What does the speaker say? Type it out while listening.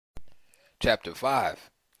Chapter 5.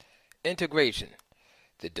 Integration.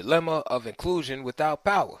 The Dilemma of Inclusion Without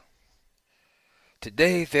Power.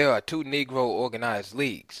 Today there are two Negro organized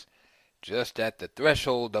leagues, just at the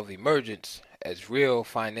threshold of emergence as real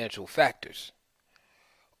financial factors.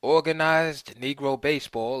 Organized Negro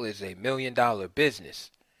baseball is a $1 million business.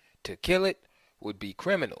 To kill it would be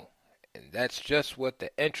criminal, and that's just what the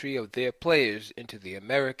entry of their players into the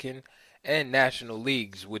American and National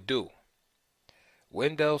Leagues would do.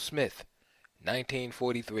 Wendell Smith,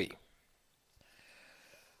 1943.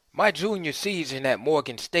 My junior season at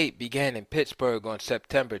Morgan State began in Pittsburgh on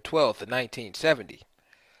September 12, 1970.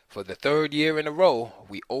 For the third year in a row,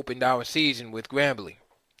 we opened our season with Grambling.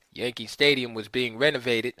 Yankee Stadium was being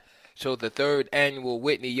renovated, so the third annual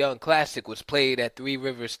Whitney Young Classic was played at Three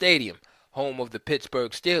Rivers Stadium, home of the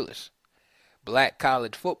Pittsburgh Steelers. Black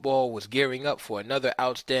college football was gearing up for another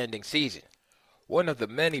outstanding season. One of the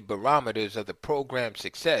many barometers of the program's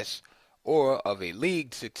success, or of a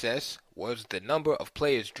league's success, was the number of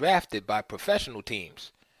players drafted by professional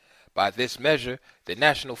teams. By this measure, the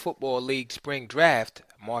National Football League Spring Draft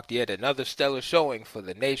marked yet another stellar showing for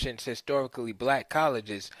the nation's historically black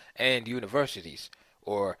colleges and universities,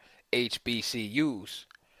 or HBCUs.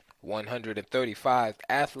 135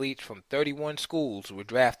 athletes from 31 schools were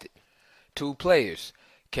drafted. Two players,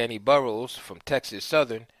 Kenny Burroughs from Texas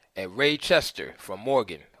Southern and Ray Chester from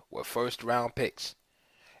Morgan, were first-round picks.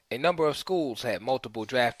 A number of schools had multiple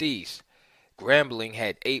draftees. Grambling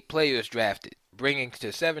had 8 players drafted, bringing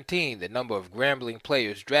to 17 the number of Grambling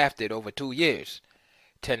players drafted over 2 years.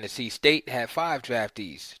 Tennessee State had 5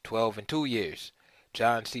 draftees, 12 in 2 years.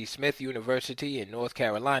 John C. Smith University in North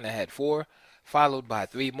Carolina had 4, followed by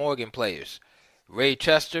 3 Morgan players, Ray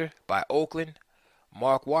Chester by Oakland,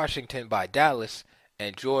 Mark Washington by Dallas,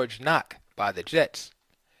 and George Knock by the Jets.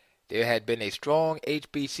 There had been a strong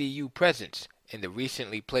HBCU presence in the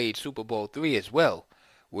recently played Super Bowl III as well,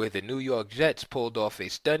 where the New York Jets pulled off a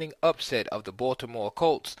stunning upset of the Baltimore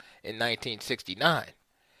Colts in 1969.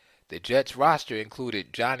 The Jets roster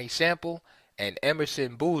included Johnny Sample and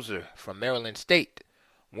Emerson Boozer from Maryland State,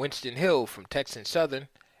 Winston Hill from Texas Southern,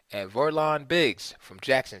 and Verlon Biggs from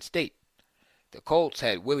Jackson State. The Colts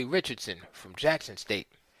had Willie Richardson from Jackson State.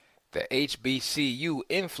 The HBCU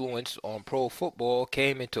influence on pro football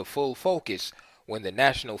came into full focus when the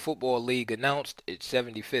National Football League announced its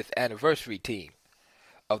 75th anniversary team.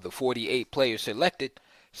 Of the 48 players selected,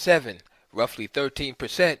 7, roughly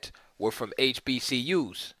 13%, were from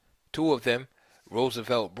HBCUs. 2 of them,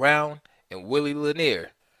 Roosevelt Brown and Willie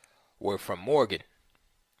Lanier, were from Morgan.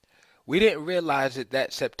 We didn't realize it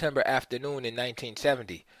that September afternoon in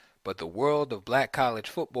 1970, but the world of black college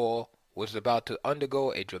football was about to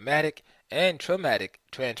undergo a dramatic and traumatic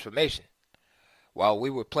transformation. While we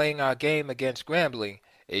were playing our game against Grambling,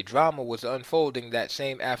 a drama was unfolding that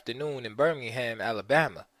same afternoon in Birmingham,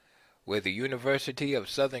 Alabama, where the University of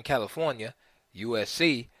Southern California,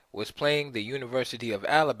 USC, was playing the University of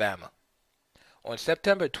Alabama. On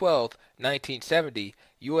September 12, 1970,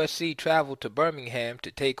 USC traveled to Birmingham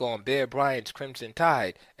to take on Bear Bryant's Crimson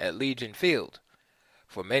Tide at Legion Field.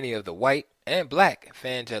 For many of the white and black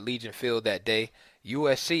fans at Legion Field that day,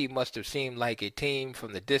 USC must have seemed like a team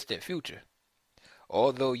from the distant future.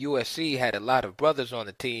 Although USC had a lot of brothers on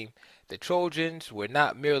the team, the Trojans were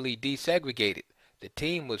not merely desegregated. The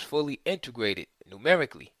team was fully integrated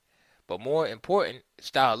numerically, but more important,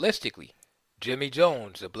 stylistically. Jimmy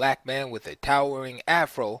Jones, a black man with a towering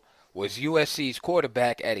afro, was USC's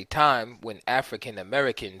quarterback at a time when African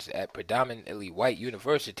Americans at predominantly white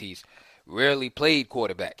universities rarely played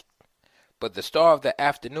quarterback. But the star of the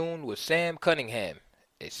afternoon was Sam Cunningham,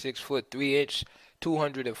 a 6'3",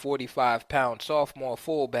 245-pound sophomore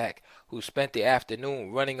fullback who spent the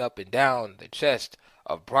afternoon running up and down the chest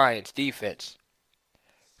of Bryant's defense.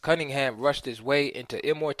 Cunningham rushed his way into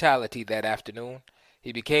immortality that afternoon.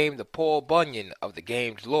 He became the Paul Bunyan of the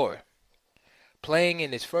game's lore. Playing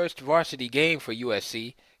in his first varsity game for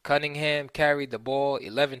USC, Cunningham carried the ball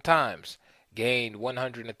 11 times, gained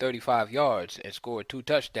 135 yards, and scored 2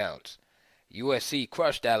 touchdowns. USC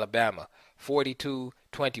crushed Alabama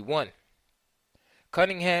 42-21.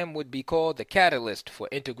 Cunningham would be called the catalyst for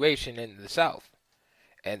integration in the South,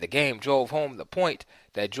 and the game drove home the point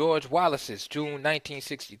that George Wallace's June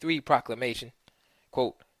 1963 proclamation,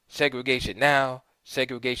 quote, "Segregation now,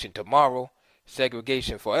 segregation tomorrow,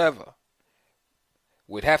 segregation forever,"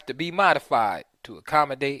 would have to be modified to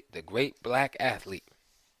accommodate the great black athlete.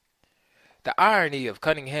 The irony of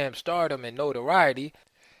Cunningham's stardom and notoriety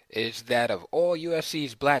is that of all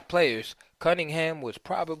USC's black players, Cunningham was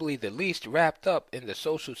probably the least wrapped up in the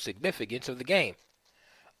social significance of the game.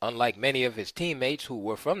 Unlike many of his teammates who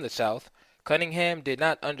were from the South, Cunningham did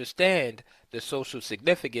not understand the social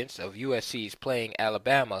significance of USC's playing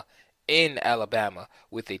Alabama in Alabama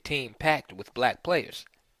with a team packed with black players.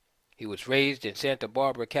 He was raised in Santa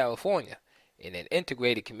Barbara, California, in an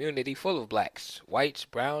integrated community full of blacks, whites,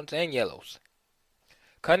 browns, and yellows.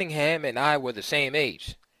 Cunningham and I were the same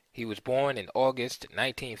age. He was born in August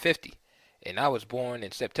 1950, and I was born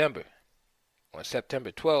in September. On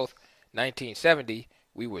September 12, 1970,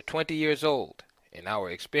 we were 20 years old, and our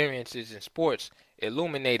experiences in sports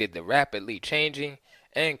illuminated the rapidly changing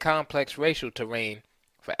and complex racial terrain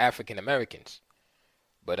for African Americans.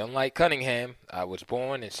 But unlike Cunningham, I was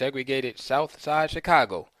born in segregated South Side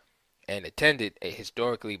Chicago and attended a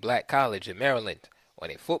historically black college in Maryland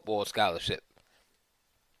on a football scholarship.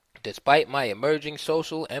 Despite my emerging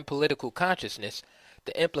social and political consciousness,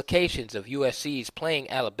 the implications of USC's playing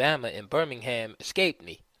Alabama in Birmingham escaped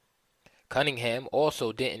me. Cunningham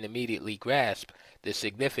also didn't immediately grasp the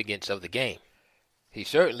significance of the game. He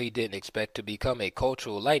certainly didn't expect to become a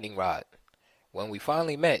cultural lightning rod. When we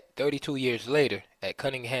finally met 32 years later at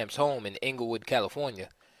Cunningham's home in Inglewood, California,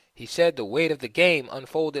 he said the weight of the game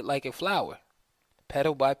unfolded like a flower,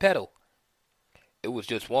 petal by petal. It was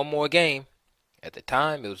just one more game. At the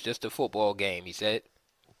time, it was just a football game, he said.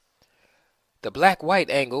 The black-white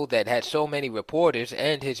angle that had so many reporters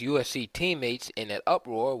and his USC teammates in an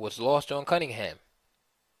uproar was lost on Cunningham.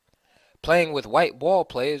 Playing with white ball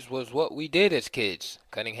players was what we did as kids,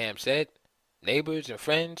 Cunningham said. Neighbors and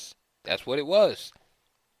friends, that's what it was.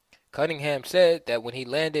 Cunningham said that when he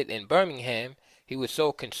landed in Birmingham, he was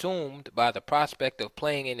so consumed by the prospect of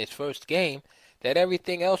playing in his first game that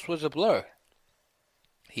everything else was a blur.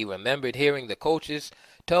 He remembered hearing the coaches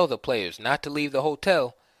tell the players not to leave the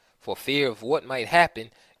hotel for fear of what might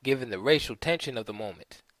happen given the racial tension of the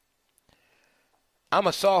moment. I'm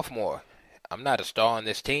a sophomore. I'm not a star on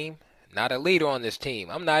this team, not a leader on this team.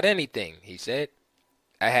 I'm not anything, he said.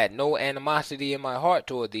 I had no animosity in my heart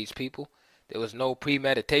toward these people. There was no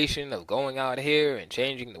premeditation of going out here and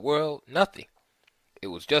changing the world, nothing. It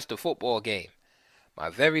was just a football game, my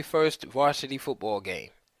very first varsity football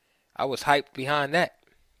game. I was hyped behind that.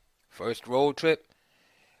 First road trip,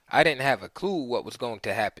 I didn't have a clue what was going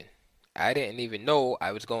to happen. I didn't even know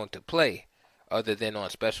I was going to play, other than on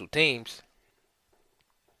special teams.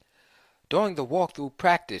 During the walkthrough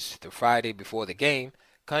practice the Friday before the game,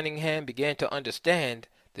 Cunningham began to understand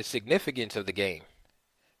the significance of the game.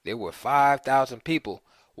 There were 5,000 people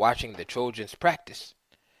watching the Trojans practice.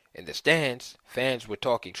 In the stands, fans were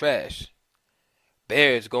talking trash.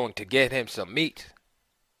 Bear's going to get him some meat.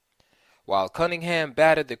 While Cunningham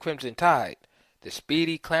battered the Crimson Tide, the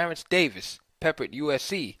speedy Clarence Davis peppered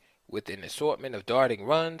USC with an assortment of darting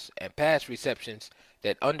runs and pass receptions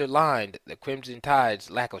that underlined the Crimson Tide's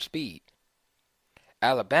lack of speed.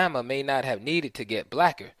 Alabama may not have needed to get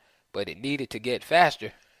blacker, but it needed to get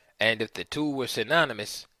faster, and if the two were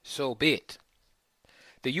synonymous, so be it.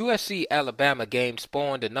 The USC-Alabama game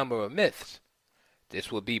spawned a number of myths.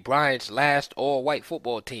 This would be Bryant's last all-white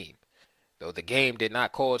football team, though the game did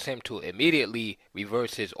not cause him to immediately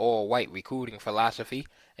reverse his all-white recruiting philosophy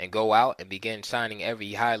and go out and begin signing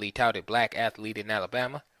every highly touted black athlete in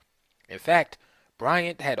Alabama. In fact,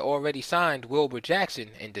 Bryant had already signed Wilbur Jackson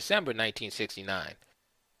in December 1969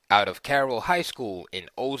 out of Carroll High School in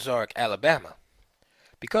Ozark, Alabama.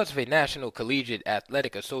 Because of a National Collegiate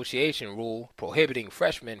Athletic Association rule prohibiting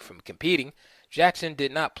freshmen from competing, Jackson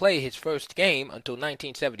did not play his first game until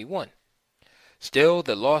 1971. Still,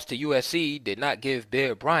 the loss to USC did not give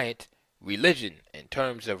Bear Bryant religion in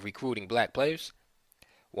terms of recruiting black players.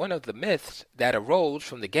 One of the myths that arose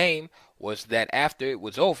from the game was that after it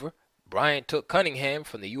was over, Bryant took Cunningham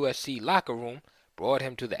from the USC locker room, brought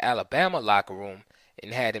him to the Alabama locker room,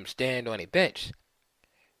 and had him stand on a bench.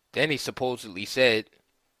 Then he supposedly said,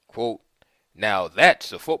 quote, "Now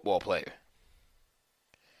that's a football player."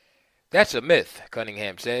 That's a myth,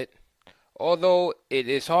 Cunningham said. Although it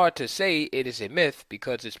is hard to say it is a myth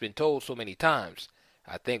because it's been told so many times.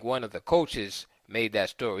 I think one of the coaches made that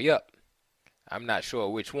story up. I'm not sure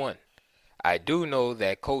which one. I do know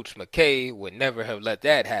that Coach McKay would never have let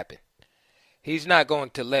that happen. He's not going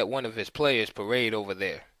to let one of his players parade over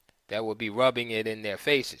there. That would be rubbing it in their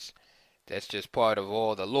faces. That's just part of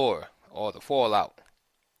all the lore, all the fallout.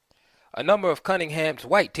 A number of Cunningham's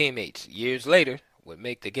white teammates, years later, would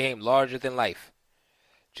make the game larger than life.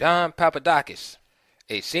 John Papadakis,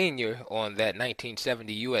 a senior on that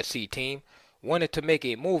 1970 USC team, wanted to make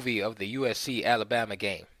a movie of the USC-Alabama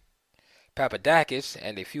game. Papadakis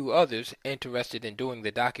and a few others interested in doing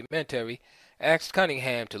the documentary asked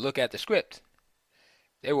Cunningham to look at the script.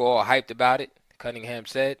 They were all hyped about it, Cunningham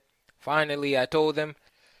said. Finally, I told them,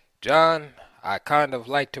 "John, I kind of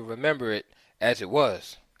like to remember it as it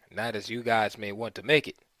was, not as you guys may want to make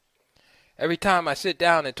it. Every time I sit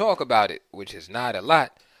down and talk about it, which is not a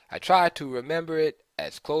lot, I try to remember it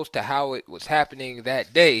as close to how it was happening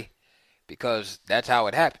that day, because that's how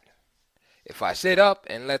it happened. If I sit up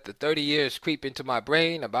and let the 30 years creep into my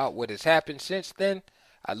brain about what has happened since then,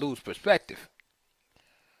 I lose perspective.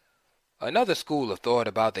 Another school of thought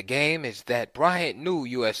about the game is that Bryant knew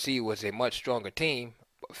USC was a much stronger team,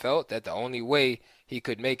 but felt that the only way he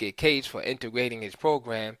could make a case for integrating his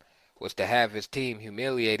program was to have his team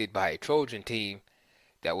humiliated by a Trojan team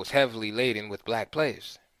that was heavily laden with black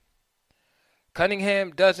players.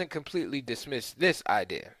 Cunningham doesn't completely dismiss this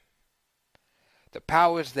idea. The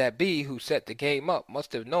powers that be who set the game up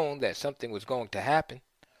must have known that something was going to happen.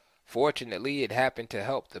 Fortunately, it happened to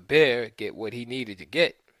help the Bear get what he needed to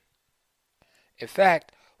get. In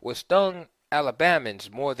fact, what stung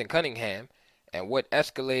Alabamans more than Cunningham, and what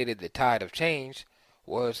escalated the tide of change,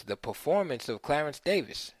 was the performance of Clarence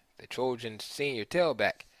Davis, the Trojans' senior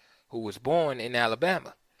tailback, who was born in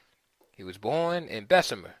Alabama. He was born in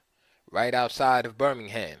Bessemer, right outside of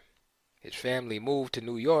Birmingham. His family moved to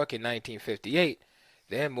New York in 1958,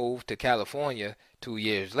 then moved to California 2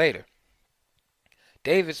 years later.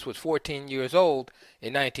 Davis was 14 years old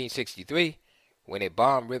in 1963 when a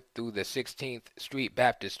bomb ripped through the 16th Street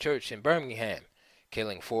Baptist Church in Birmingham,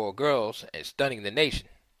 killing 4 girls and stunning the nation.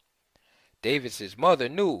 Davis's mother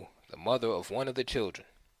knew the mother of one of the children.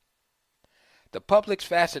 The public's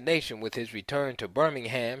fascination with his return to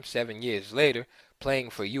Birmingham 7 years later, playing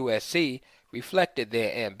for USC, reflected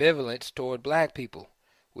their ambivalence toward black people,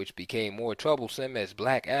 which became more troublesome as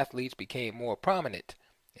black athletes became more prominent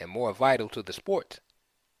and more vital to the sport.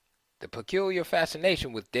 The peculiar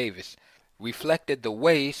fascination with Davis reflected the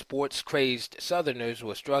way sports-crazed Southerners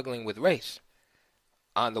were struggling with race.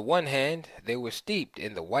 On the one hand, they were steeped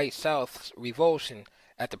in the white South's revulsion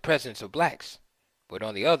at the presence of blacks, but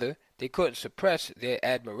on the other, they couldn't suppress their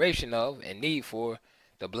admiration of and need for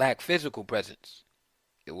the black physical presence.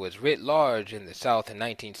 It was writ large in the South in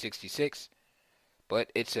 1966,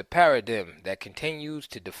 but it's a paradigm that continues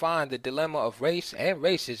to define the dilemma of race and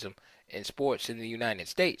racism in sports in the United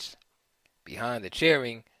States. Behind the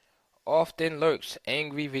cheering often lurks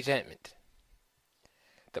angry resentment.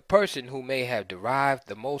 The person who may have derived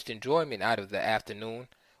the most enjoyment out of the afternoon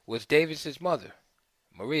was Davis's mother,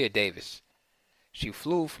 Maria Davis. She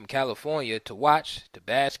flew from California to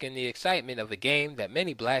bask in the excitement of a game that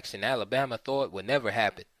many blacks in Alabama thought would never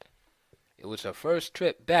happen. It was her first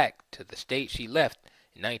trip back to the state she left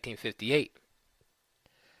in 1958.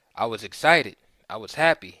 "I was excited. I was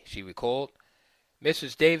happy," she recalled.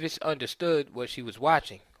 Mrs. Davis understood what she was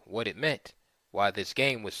watching, what it meant, why this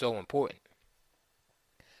game was so important.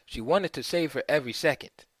 She wanted to savor every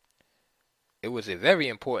second. "It was a very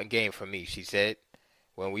important game for me," she said.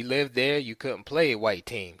 "When we lived there, you couldn't play a white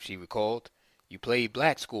team," she recalled. "You played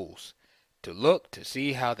black schools. To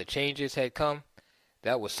see how the changes had come,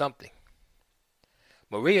 that was something."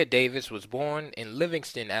 Maria Davis was born in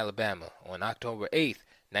Livingston, Alabama, on October 8,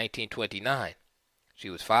 1929. She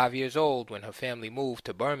was 5 years old when her family moved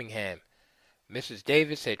to Birmingham. Mrs.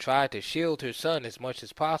 Davis had tried to shield her son as much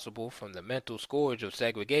as possible from the mental scourge of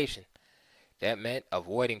segregation. That meant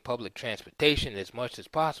avoiding public transportation as much as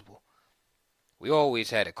possible. "We always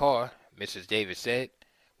had a car," Mrs. Davis said.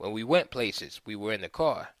 "When we went places, we were in the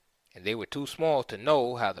car, and they were too small to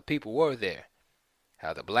know how the people were there,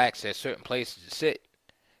 how the blacks had certain places to sit.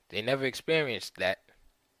 They never experienced that.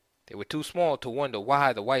 They were too small to wonder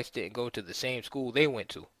why the whites didn't go to the same school they went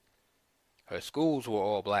to. Her schools were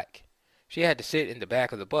all black. She had to sit in the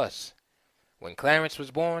back of the bus. When Clarence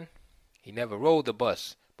was born, he never rode the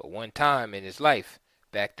bus, but one time in his life,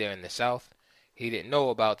 back there in the South, he didn't know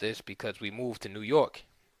about this because we moved to New York."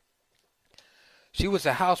 She was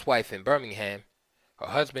a housewife in Birmingham. Her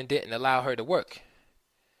husband didn't allow her to work.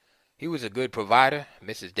 "He was a good provider,"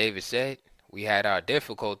 Mrs. Davis said. "We had our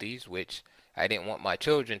difficulties, which I didn't want my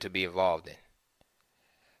children to be involved in."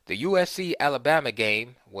 The USC-Alabama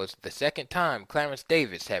game was the second time Clarence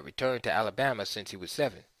Davis had returned to Alabama since he was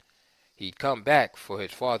 7. He'd come back for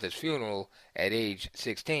his father's funeral at age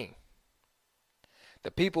 16.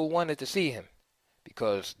 The people wanted to see him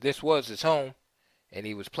because this was his home and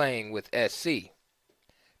he was playing with SC.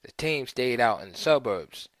 The team stayed out in the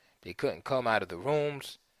suburbs. They couldn't come out of the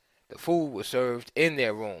rooms. The food was served in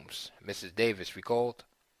their rooms, Mrs. Davis recalled.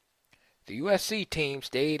 The USC team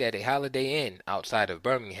stayed at a Holiday Inn outside of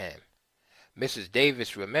Birmingham. Mrs.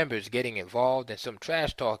 Davis remembers getting involved in some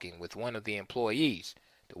trash talking with one of the employees,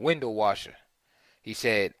 the window washer. He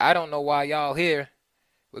said, "I don't know why y'all here.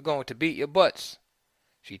 We're going to beat your butts."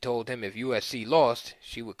 She told him if USC lost,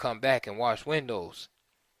 she would come back and wash windows.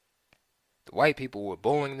 The white people were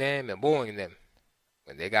bullying them and bullying them.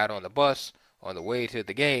 When they got on the bus on the way to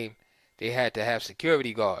the game, they had to have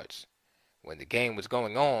security guards. When the game was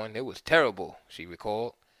going on, it was terrible, she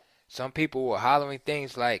recalled. Some people were hollering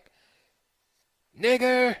things like,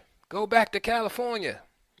 "Nigger, go back to California.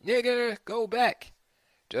 Nigger, go back."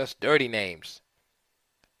 Just dirty names.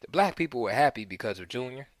 The black people were happy because of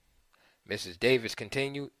Junior. Mrs. Davis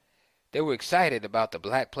continued. They were excited about the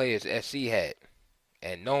black players SC had,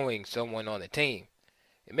 and knowing someone on the team.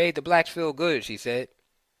 It made the blacks feel good, she said.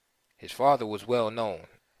 His father was well known.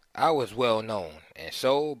 I was well known, and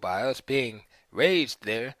so, by us being raised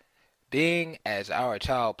there, being as our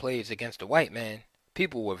child plays against a white man,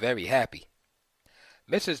 people were very happy.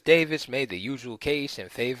 Mrs. Davis made the usual case in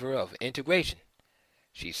favor of integration.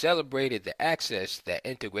 She celebrated the access that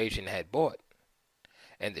integration had brought,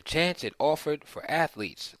 and the chance it offered for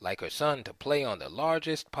athletes like her son to play on the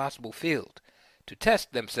largest possible field, to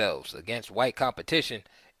test themselves against white competition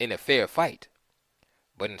in a fair fight.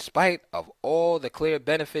 But in spite of all the clear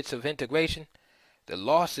benefits of integration, the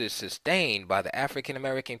losses sustained by the African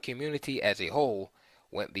American community as a whole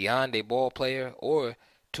went beyond a ball player or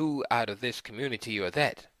two out of this community or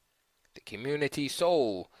that. The community's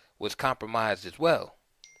soul was compromised as well.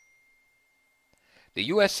 The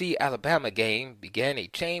USC-Alabama game began a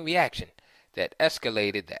chain reaction that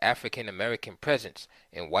escalated the African American presence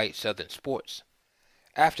in white Southern sports.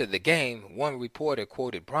 After the game, one reporter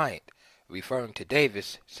quoted Bryant, referring to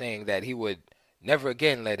Davis, saying that he would never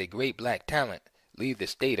again let a great black talent leave the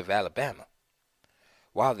state of Alabama.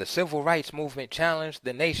 While the civil rights movement challenged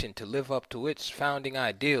the nation to live up to its founding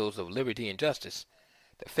ideals of liberty and justice,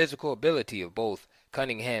 the physical ability of both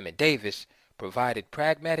Cunningham and Davis provided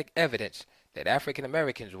pragmatic evidence that African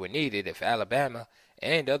Americans were needed if Alabama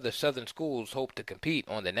and other Southern schools hoped to compete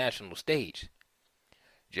on the national stage.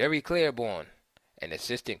 Jerry Claiborne, an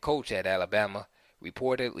assistant coach at Alabama,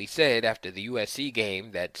 reportedly said after the USC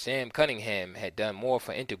game that Sam Cunningham had done more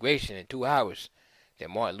for integration in 2 hours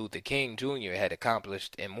than Martin Luther King Jr. had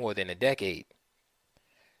accomplished in more than a decade.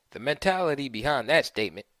 The mentality behind that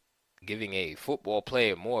statement, giving a football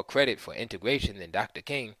player more credit for integration than Dr.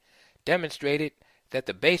 King, demonstrated that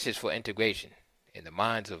the basis for integration, in the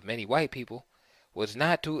minds of many white people, was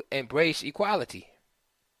not to embrace equality,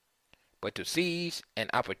 but to seize an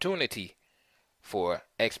opportunity for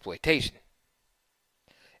exploitation.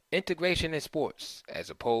 Integration in sports, as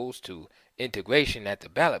opposed to integration at the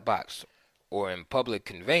ballot box or in public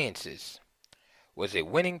conveyances, was a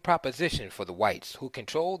winning proposition for the whites who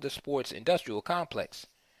controlled the sports industrial complex.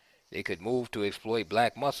 They could move to exploit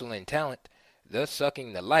black muscle and talent, thus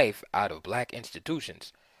sucking the life out of black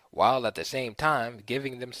institutions, while at the same time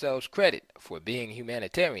giving themselves credit for being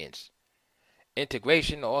humanitarians.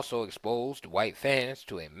 Integration also exposed white fans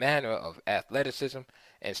to a manner of athleticism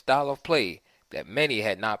and style of play that many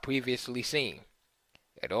had not previously seen.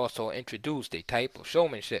 It also introduced a type of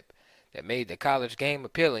showmanship that made the college game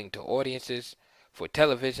appealing to audiences for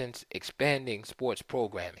television's expanding sports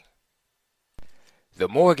programming. The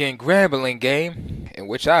Morgan Grambling game, in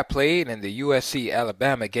which I played, and the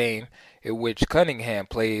USC-Alabama game, in which Cunningham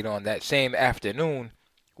played on that same afternoon,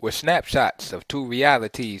 were snapshots of two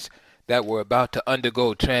realities that were about to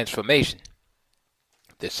undergo transformation.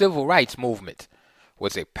 The civil rights movement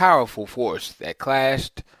was a powerful force that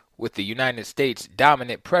clashed with the United States'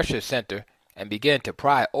 dominant pressure center and began to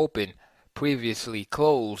pry open previously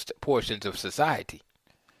closed portions of society.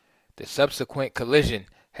 The subsequent collision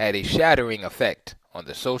had a shattering effect on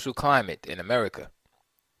the social climate in America.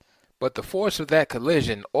 But the force of that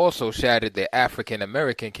collision also shattered the African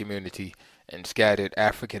American community and scattered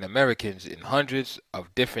African Americans in hundreds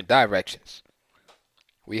of different directions.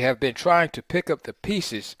 We have been trying to pick up the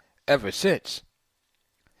pieces ever since.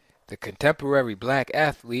 The contemporary black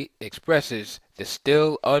athlete expresses the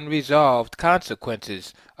still unresolved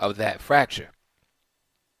consequences of that fracture.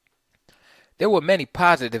 There were many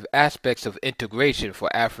positive aspects of integration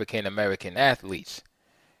for African American athletes.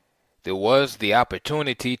 There was the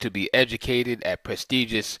opportunity to be educated at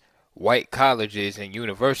prestigious white colleges and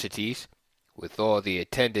universities, with all the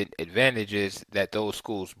attendant advantages that those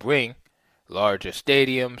schools bring: larger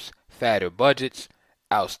stadiums, fatter budgets,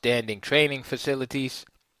 outstanding training facilities.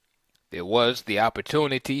 There was the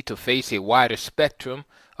opportunity to face a wider spectrum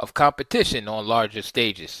of competition on larger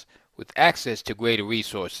stages, with access to greater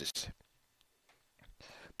resources.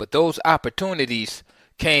 But those opportunities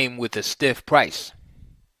came with a stiff price.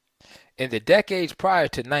 In the decades prior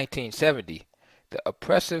to 1970, the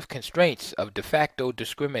oppressive constraints of de facto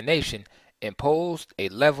discrimination imposed a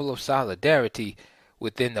level of solidarity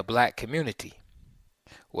within the black community.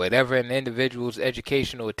 Whatever an individual's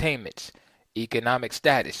educational attainments, economic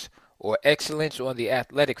status, or excellence on the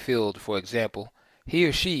athletic field, for example, he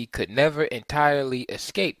or she could never entirely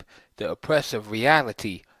escape the oppressive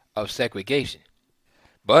reality of segregation.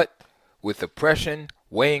 But with oppression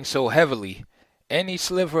weighing so heavily, any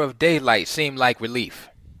sliver of daylight seemed like relief,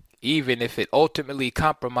 even if it ultimately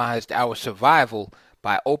compromised our survival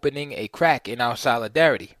by opening a crack in our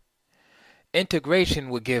solidarity. Integration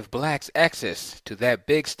would give blacks access to that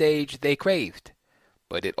big stage they craved,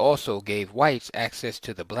 but it also gave whites access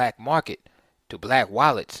to the black market, to black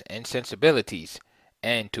wallets and sensibilities,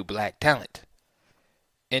 and to black talent.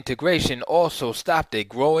 Integration also stopped a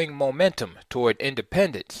growing momentum toward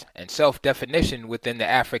independence and self-definition within the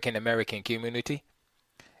African American community.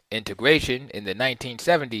 Integration in the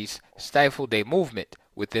 1970s stifled a movement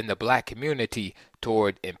within the black community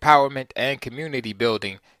toward empowerment and community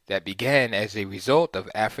building that began as a result of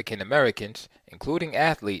African Americans, including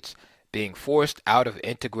athletes, being forced out of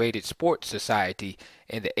integrated sports society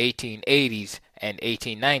in the 1880s and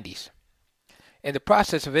 1890s. In the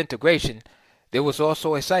process of integration, there was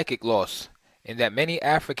also a psychic loss, in that many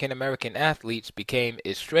African American athletes became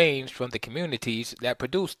estranged from the communities that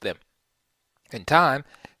produced them. In time,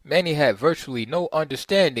 many had virtually no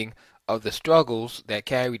understanding of the struggles that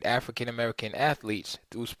carried African American athletes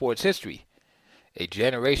through sports history. A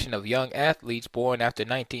generation of young athletes born after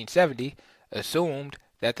 1970 assumed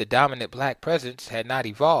that the dominant black presence had not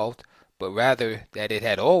evolved, but rather that it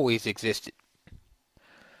had always existed.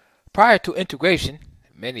 Prior to integration,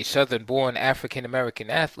 many Southern-born African American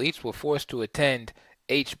athletes were forced to attend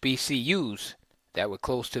HBCUs that were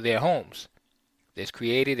close to their homes. This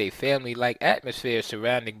created a family-like atmosphere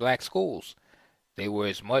surrounding black schools. They were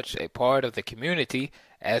as much a part of the community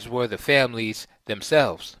as were the families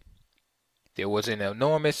themselves. There was an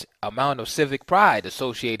enormous amount of civic pride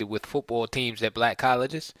associated with football teams at black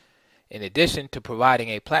colleges. In addition to providing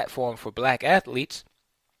a platform for black athletes,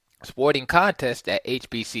 sporting contests at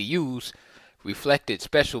HBCUs reflected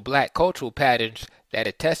special black cultural patterns that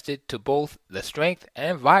attested to both the strength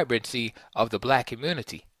and vibrancy of the black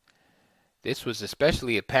community. This was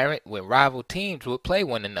especially apparent when rival teams would play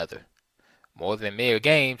one another. More than mere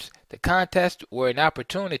games, the contests were an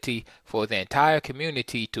opportunity for the entire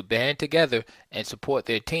community to band together and support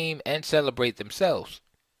their team and celebrate themselves.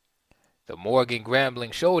 The Morgan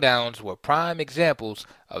Grambling showdowns were prime examples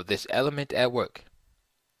of this element at work.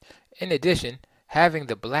 In addition, having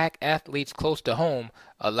the black athletes close to home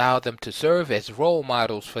allowed them to serve as role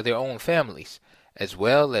models for their own families, as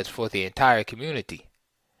well as for the entire community.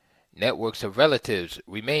 Networks of relatives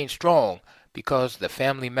remained strong because the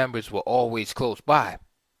family members were always close by.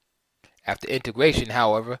 After integration,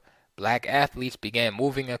 however, black athletes began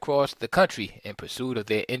moving across the country in pursuit of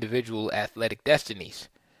their individual athletic destinies.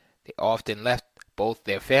 They often left both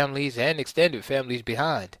their families and extended families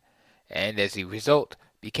behind, and as a result,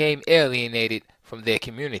 became alienated from their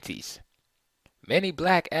communities. Many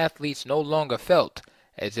black athletes no longer felt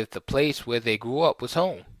as if the place where they grew up was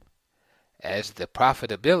home. As the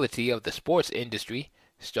profitability of the sports industry,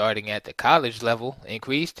 starting at the college level,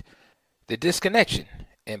 increased, the disconnection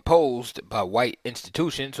imposed by white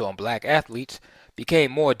institutions on black athletes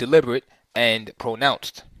became more deliberate and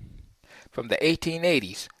pronounced. From the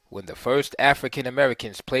 1880s, when the first African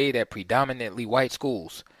Americans played at predominantly white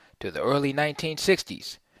schools, to the early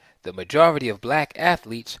 1960s, the majority of black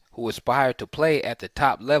athletes who aspired to play at the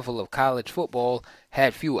top level of college football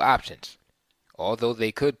had few options. Although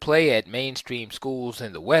they could play at mainstream schools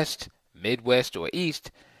in the West, Midwest, or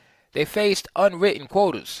East, they faced unwritten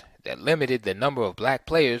quotas that limited the number of black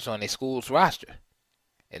players on a school's roster.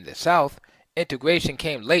 In the South, integration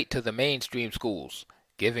came late to the mainstream schools,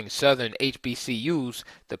 giving Southern HBCUs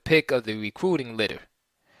the pick of the recruiting litter.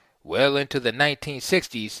 Well into the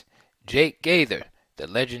 1960s, Jake Gaither, the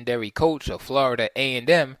legendary coach of Florida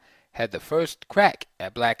A&M, had the first crack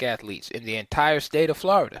at black athletes in the entire state of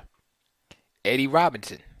Florida. Eddie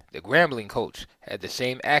Robinson, the Grambling coach, had the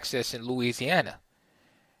same access in Louisiana.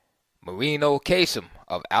 Marino Kasem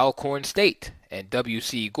of Alcorn State and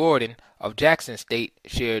W.C. Gordon of Jackson State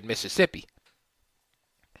shared Mississippi.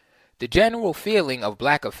 The general feeling of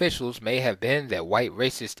black officials may have been that white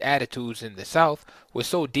racist attitudes in the South were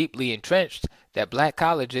so deeply entrenched that black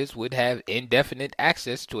colleges would have indefinite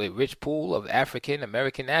access to a rich pool of African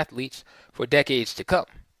American athletes for decades to come.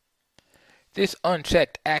 This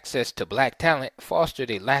unchecked access to black talent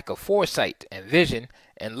fostered a lack of foresight and vision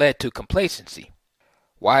and led to complacency.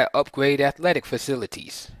 Why upgrade athletic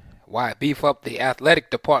facilities? Why beef up the athletic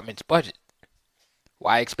department's budget?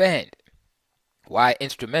 Why expand? Why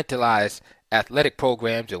instrumentalize athletic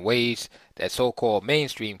programs in ways that so-called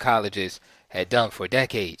mainstream colleges had done for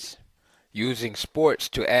decades? using sports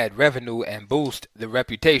to add revenue and boost the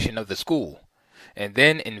reputation of the school, and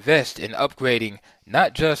then invest in upgrading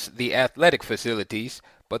not just the athletic facilities,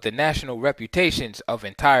 but the national reputations of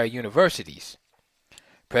entire universities.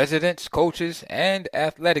 Presidents, coaches, and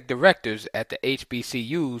athletic directors at the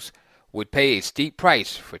HBCUs would pay a steep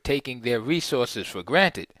price for taking their resources for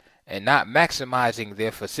granted and not maximizing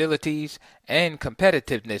their facilities and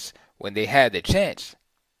competitiveness when they had the chance.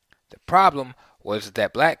 The problem was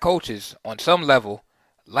that black coaches, on some level,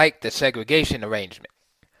 liked the segregation arrangement.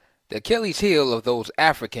 The Achilles heel of those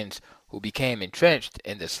Africans who became entrenched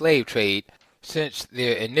in the slave trade since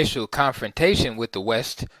their initial confrontation with the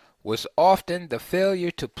West was often the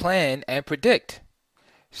failure to plan and predict.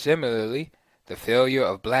 Similarly, the failure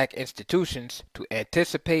of black institutions to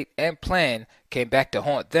anticipate and plan came back to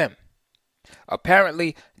haunt them.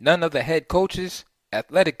 Apparently, none of the head coaches,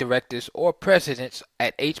 athletic directors, or presidents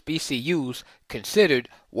at HBCUs considered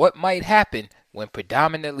what might happen when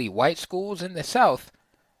predominantly white schools in the South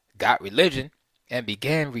got religion and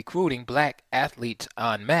began recruiting black athletes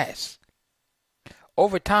en masse.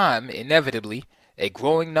 Over time, inevitably, a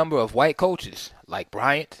growing number of white coaches, like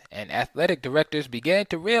Bryant, and athletic directors began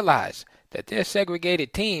to realize that their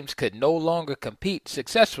segregated teams could no longer compete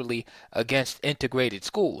successfully against integrated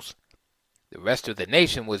schools. The rest of the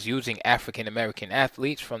nation was using African American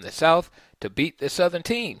athletes from the South to beat the Southern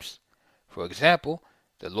teams. For example,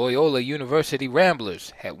 the Loyola University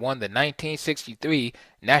Ramblers had won the 1963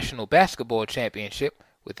 National Basketball Championship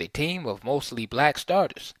with a team of mostly black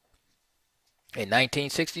starters. In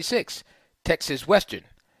 1966, Texas Western,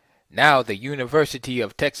 now the University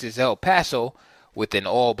of Texas El Paso, with an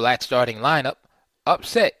all-black starting lineup,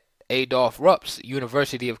 upset Adolph Rupp's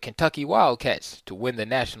University of Kentucky Wildcats to win the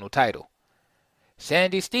national title.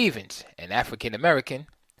 Sandy Stevens, an African American,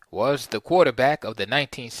 was the quarterback of the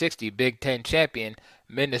 1960 Big Ten champion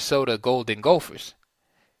Minnesota Golden Gophers.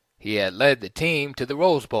 He had led the team to the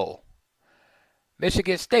Rose Bowl.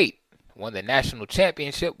 Michigan State won the national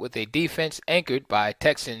championship with a defense anchored by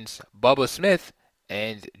Texans Bubba Smith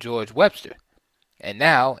and George Webster. And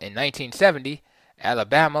now, in 1970,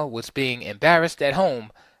 Alabama was being embarrassed at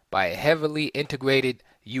home by a heavily integrated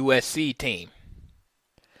USC team.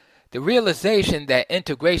 The realization that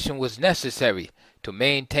integration was necessary to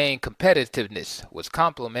maintain competitiveness was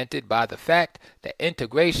complemented by the fact that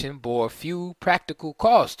integration bore few practical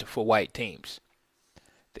costs for white teams.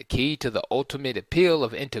 The key to the ultimate appeal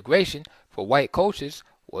of integration for white coaches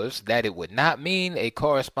was that it would not mean a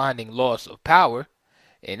corresponding loss of power.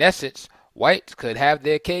 In essence, whites could have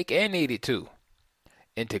their cake and eat it too.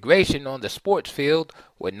 Integration on the sports field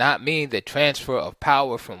would not mean the transfer of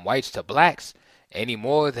power from whites to blacks, any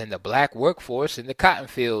more than the black workforce in the cotton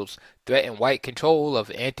fields threatened white control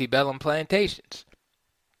of antebellum plantations.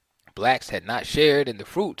 Blacks had not shared in the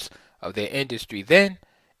fruits of their industry then,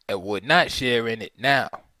 and would not share in it now.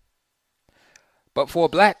 But for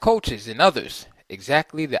black coaches and others,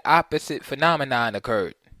 exactly the opposite phenomenon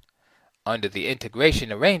occurred. Under the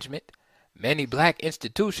integration arrangement, many black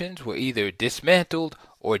institutions were either dismantled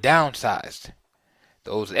or downsized.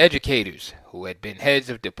 Those educators who had been heads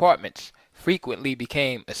of departments frequently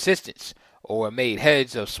became assistants or were made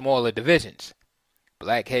heads of smaller divisions.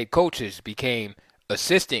 Black head coaches became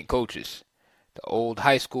assistant coaches. The old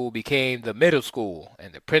high school became the middle school,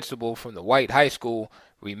 and the principal from the white high school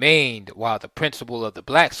remained while the principal of the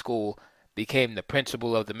black school became the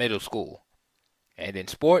principal of the middle school. And in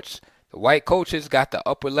sports, the white coaches got the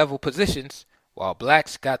upper level positions while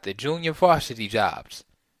blacks got the junior varsity jobs.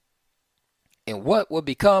 In what would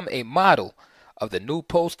become a model of the new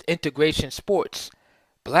post-integration sports,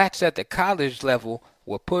 blacks at the college level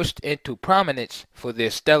were pushed into prominence for their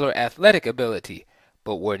stellar athletic ability,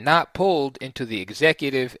 but were not pulled into the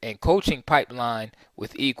executive and coaching pipeline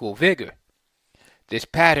with equal vigor. This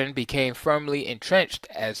pattern became firmly entrenched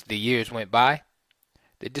as the years went by.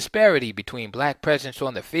 The disparity between black presence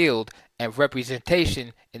on the field and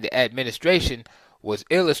representation in the administration was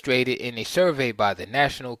illustrated in a survey by the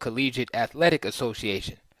National Collegiate Athletic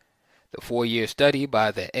Association. The 4-year study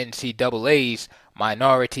by the NCAA's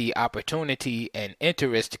Minority Opportunity and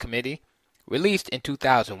Interest Committee, released in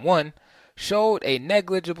 2001, showed a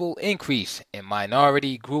negligible increase in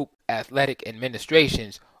minority group athletic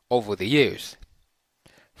administrations over the years.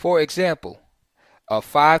 For example, of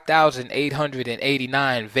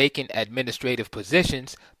 5,889 vacant administrative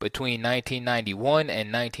positions between 1991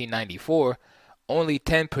 and 1994, only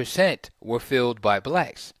 10% were filled by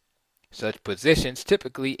blacks. Such positions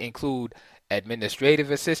typically include administrative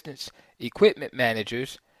assistants, equipment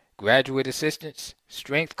managers, graduate assistants,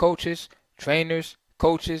 strength coaches, trainers,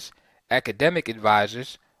 coaches, academic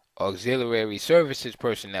advisors, auxiliary services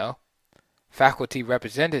personnel, faculty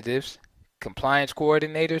representatives, compliance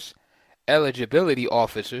coordinators, eligibility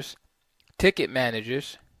officers, ticket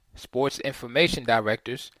managers, sports information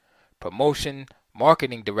directors, promotion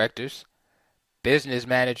marketing directors, business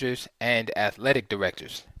managers, and athletic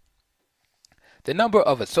directors. The number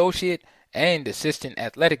of associate and assistant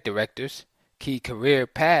athletic directors, key career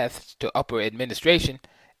paths to upper administration,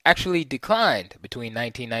 actually declined between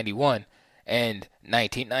 1991 and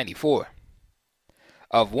 1994.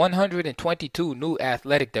 Of 122 new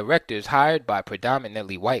athletic directors hired by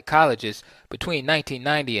predominantly white colleges between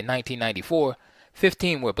 1990 and 1994,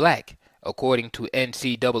 15 were black, according to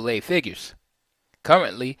NCAA figures.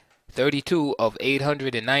 Currently, 32 of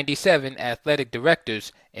 897 athletic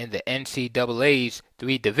directors in the NCAA's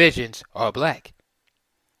 3 divisions are black.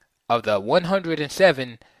 Of the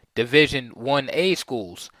 107 Division 1A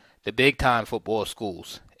schools, the big-time football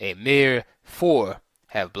schools, a mere 4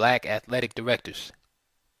 have black athletic directors.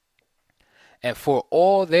 And for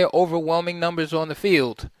all their overwhelming numbers on the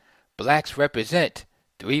field, blacks represent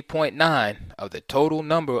 3.9 of the total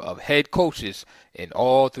number of head coaches in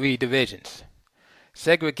all 3 divisions.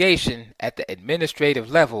 Segregation at the administrative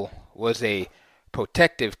level was a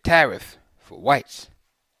protective tariff for whites.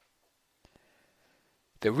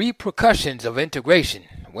 The repercussions of integration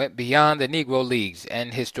went beyond the Negro Leagues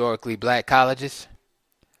and historically black colleges.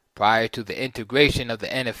 Prior to the integration of the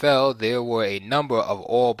NFL, there were a number of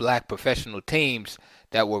all-black professional teams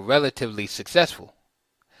that were relatively successful.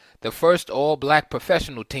 The first all-black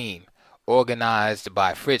professional team, organized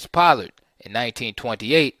by Fritz Pollard in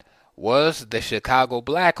 1928, was the Chicago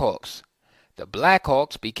Blackhawks. The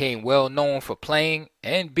Blackhawks became well known for playing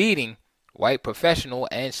and beating white professional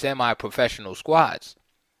and semi-professional squads.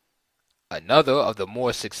 Another of the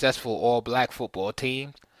more successful all-black football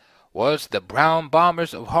teams was the Brown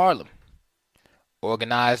Bombers of Harlem.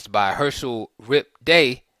 Organized by Herschel "Rip"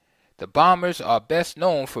 Day, the Bombers are best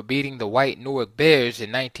known for beating the white Newark Bears in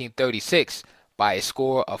 1936 by a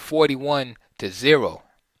score of 41-0.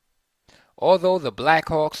 Although the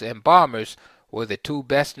Blackhawks and Bombers were the 2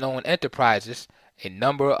 best-known enterprises, a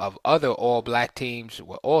number of other all-black teams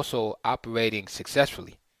were also operating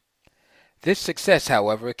successfully. This success,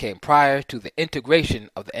 however, came prior to the integration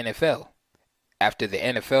of the NFL. After the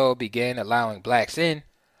NFL began allowing blacks in,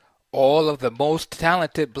 all of the most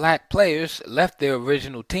talented black players left their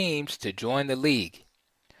original teams to join the league.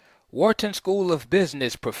 Wharton School of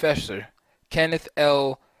Business professor Kenneth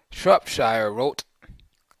L. Shropshire wrote,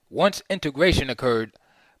 "Once integration occurred,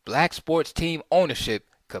 black sports team ownership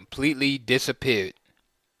completely disappeared."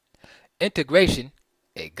 Integration,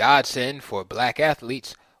 a godsend for black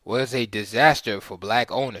athletes, was a disaster for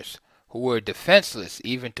black owners, who were defenseless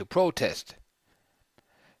even to protest.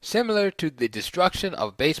 Similar to the destruction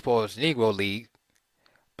of baseball's Negro League,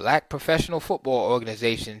 black professional football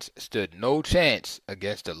organizations stood no chance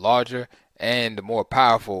against the larger and more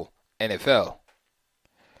powerful NFL.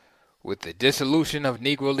 With the dissolution of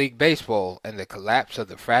Negro League baseball and the collapse of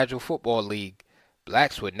the fragile football league,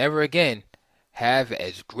 blacks would never again have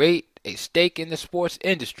as great a stake in the sports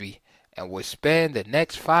industry and would spend the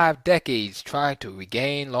next 5 decades trying to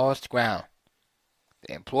regain lost ground.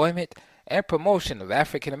 The employment and promotion of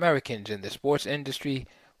African Americans in the sports industry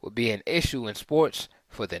would be an issue in sports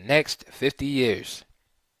for the next 50 years.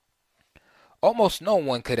 Almost no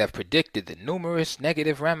one could have predicted the numerous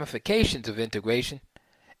negative ramifications of integration.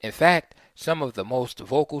 In fact, some of the most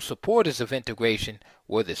vocal supporters of integration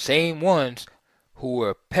were the same ones who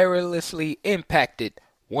were perilously impacted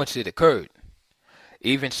once it occurred.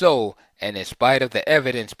 Even so, and in spite of the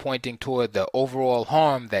evidence pointing toward the overall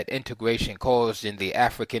harm that integration caused in the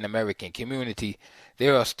African American community,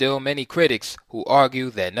 there are still many critics who argue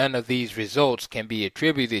that none of these results can be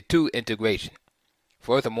attributed to integration.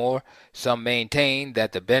 Furthermore, some maintain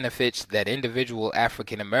that the benefits that individual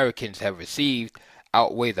African Americans have received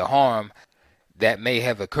outweigh the harm that may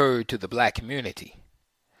have occurred to the black community.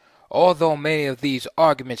 Although many of these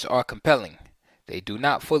arguments are compelling, they do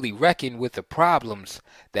not fully reckon with the problems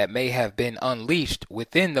that may have been unleashed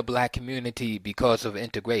within the black community because of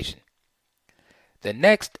integration. The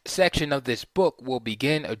next section of this book will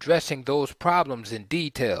begin addressing those problems in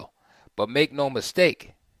detail, but make no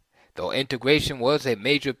mistake, though integration was a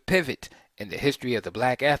major pivot in the history of the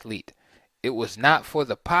black athlete, it was not for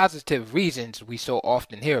the positive reasons we so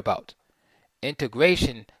often hear about.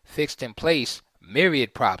 Integration fixed in place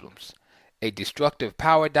myriad problems: a destructive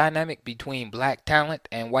power dynamic between black talent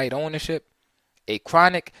and white ownership, a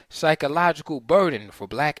chronic psychological burden for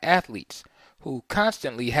black athletes who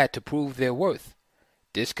constantly had to prove their worth,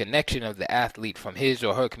 disconnection of the athlete from his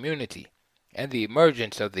or her community, and the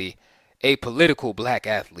emergence of the apolitical black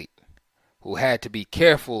athlete, who had to be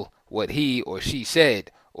careful what he or she said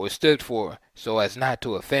or stood for so as not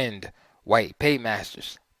to offend white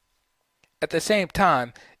paymasters. At the same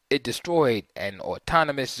time, it destroyed an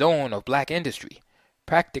autonomous zone of black industry,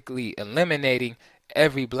 practically eliminating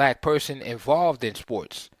every black person involved in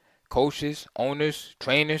sports: coaches, owners,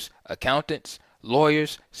 trainers, accountants,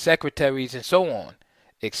 lawyers, secretaries, and so on,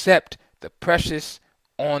 except the precious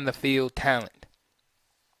on-the-field talent.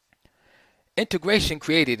 Integration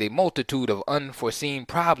created a multitude of unforeseen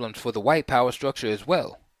problems for the white power structure as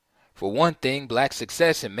well. For one thing, black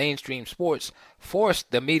success in mainstream sports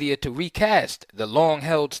forced the media to recast the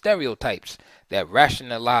long-held stereotypes that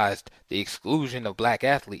rationalized the exclusion of black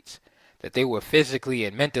athletes, that they were physically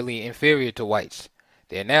and mentally inferior to whites.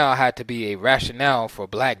 There now had to be a rationale for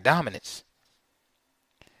black dominance.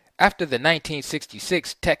 After the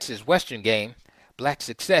 1966 Texas Western game, black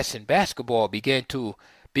success in basketball began to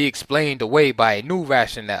be explained away by a new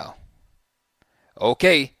rationale.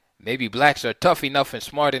 Okay, maybe blacks are tough enough and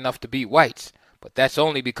smart enough to beat whites, but that's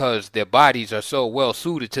only because their bodies are so well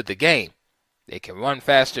suited to the game. They can run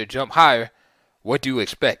faster, jump higher. What do you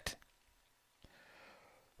expect?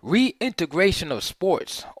 Reintegration of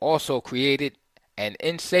sports also created an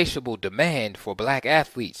insatiable demand for black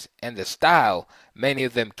athletes and the style many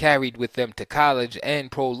of them carried with them to college and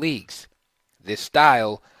pro leagues. This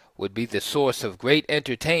style would be the source of great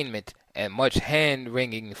entertainment and much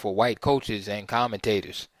hand-wringing for white coaches and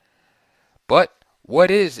commentators. But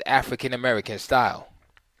what is African American style?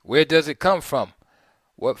 Where does it come from?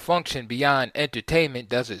 What function beyond entertainment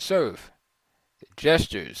does it serve? The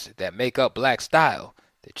gestures that make up black style,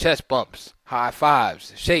 the chest bumps, high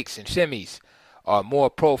fives, shakes, and shimmies, are more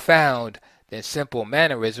profound than simple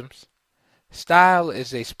mannerisms. Style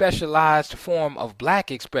is a specialized form of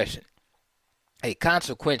black expression, a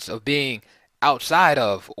consequence of being outside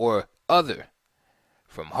of or other.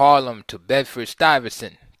 From Harlem to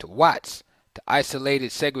Bedford-Stuyvesant to Watts to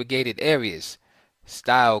isolated segregated areas,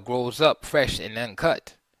 style grows up fresh and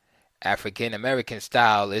uncut. African American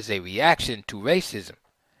style is a reaction to racism.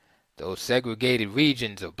 Those segregated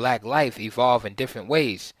regions of black life evolve in different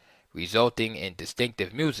ways, resulting in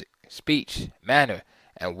distinctive music, speech, manner,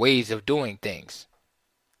 and ways of doing things.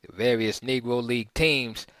 The various Negro League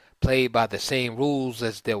teams played by the same rules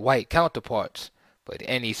as their white counterparts, but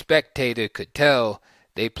any spectator could tell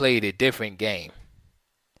they played a different game.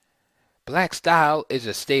 Black style is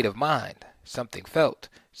a state of mind, something felt,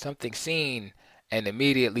 something seen, and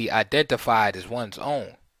immediately identified as one's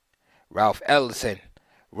own. Ralph Ellison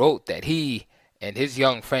wrote that he and his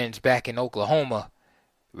young friends back in Oklahoma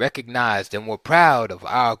recognized and were proud of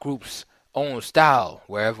our group's own style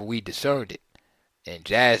wherever we discerned it, in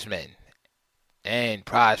jazzmen and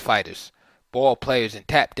prize fighters, ball players and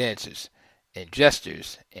tap dancers, in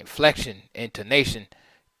gestures, inflection, intonation,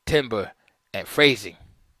 timbre, and phrasing.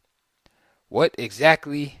 What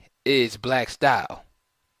exactly is black style?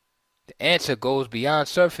 The answer goes beyond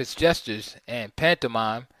surface gestures and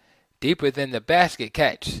pantomime, deeper than the basket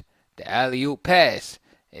catch, the alley-oop pass,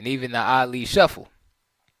 and even the Ali shuffle.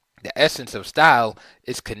 The essence of style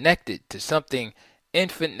is connected to something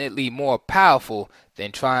infinitely more powerful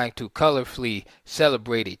than trying to colorfully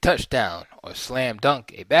celebrate a touchdown or slam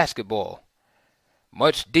dunk a basketball.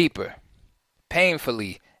 Much deeper,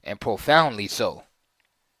 painfully and profoundly so.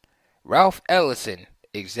 Ralph Ellison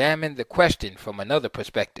examined the question from another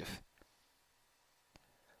perspective.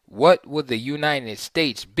 What would the United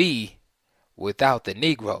States be without the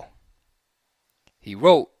Negro? He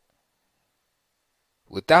wrote,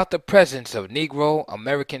 "Without the presence of Negro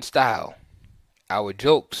American style, our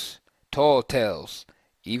jokes, tall tales,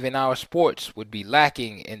 even our sports would be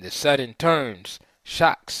lacking in the sudden turns,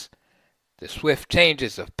 shocks, the swift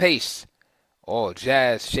changes of pace, all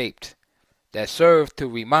jazz-shaped, that serve to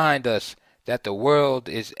remind us that the world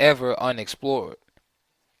is ever unexplored,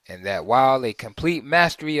 and that while a complete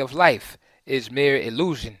mastery of life is mere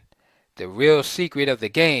illusion, the real secret of the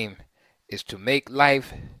game is to make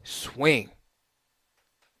life swing."